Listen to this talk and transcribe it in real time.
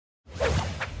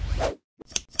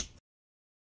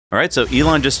All right, so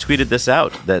Elon just tweeted this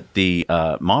out, that the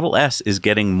Model S is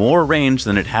getting more range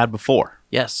than it had before.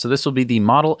 Yes, so this will be the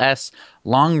Model S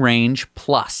Long Range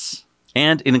Plus.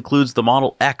 And it includes the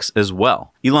Model X as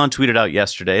well. Elon tweeted out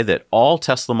yesterday that all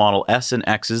Tesla Model S and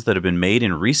X's that have been made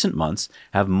in recent months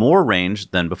have more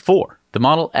range than before. The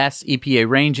Model S EPA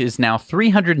range is now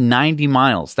 390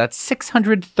 miles. That's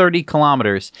 630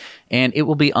 kilometers, and it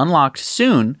will be unlocked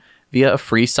soon via a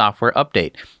free software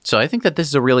update. So I think that this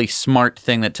is a really smart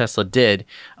thing that Tesla did.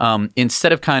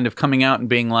 Instead of kind of coming out and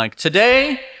being like,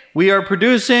 today we are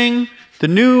producing the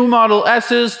new Model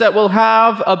S's that will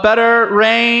have a better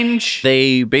range.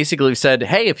 They basically said,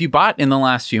 hey, if you bought in the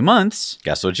last few months,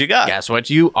 guess what you got? Guess what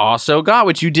you also got,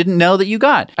 which you didn't know that you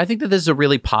got. I think that this is a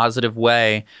really positive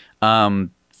way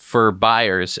for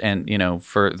buyers and, you know,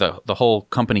 for the whole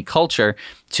company culture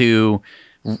to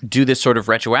do this sort of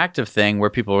retroactive thing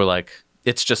where people were like,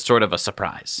 it's just sort of a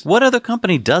surprise. What other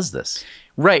company does this?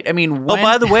 Right. I mean, oh,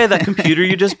 by the way, that computer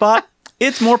you just bought,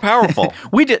 it's more powerful.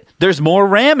 There's more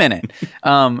RAM in it.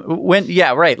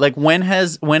 Like when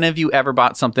have you ever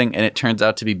bought something and it turns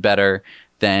out to be better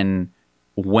than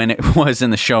when it was in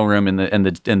the showroom and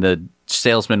the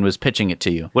salesman was pitching it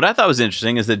to you? What I thought was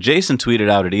interesting is that Jason tweeted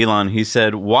out at Elon. He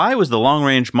said, why was the long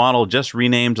range model just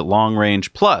renamed Long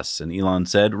Range Plus? And Elon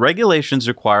said, regulations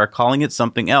require calling it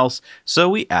something else, so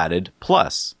we added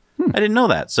Plus. I didn't know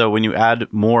that. So when you add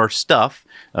more stuff,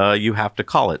 you have to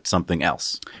call it something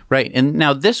else. Right. And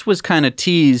now this was kind of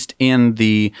teased in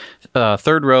the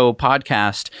Third Row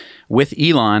podcast with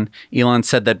Elon. Elon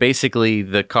said that basically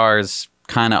the cars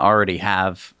kind of already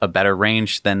have a better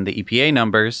range than the EPA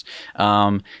numbers.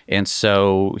 And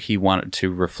so he wanted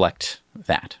to reflect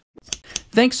that.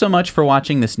 Thanks so much for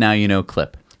watching this Now You Know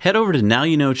clip. Head over to Now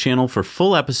You Know channel for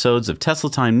full episodes of Tesla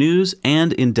Time news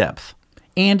and in depth.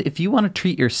 And if you want to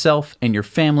treat yourself and your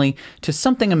family to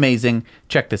something amazing,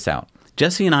 check this out.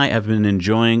 Jesse and I have been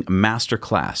enjoying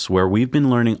Masterclass, where we've been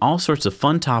learning all sorts of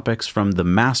fun topics from the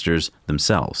masters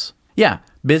themselves. Yeah,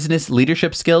 business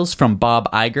leadership skills from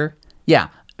Bob Iger. Yeah,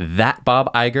 that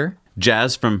Bob Iger.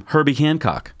 Jazz from Herbie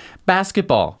Hancock.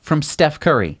 Basketball from Steph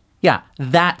Curry. Yeah,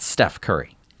 that Steph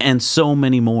Curry. And so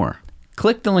many more.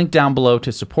 Click the link down below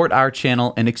to support our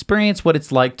channel and experience what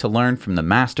it's like to learn from the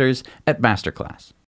masters at Masterclass.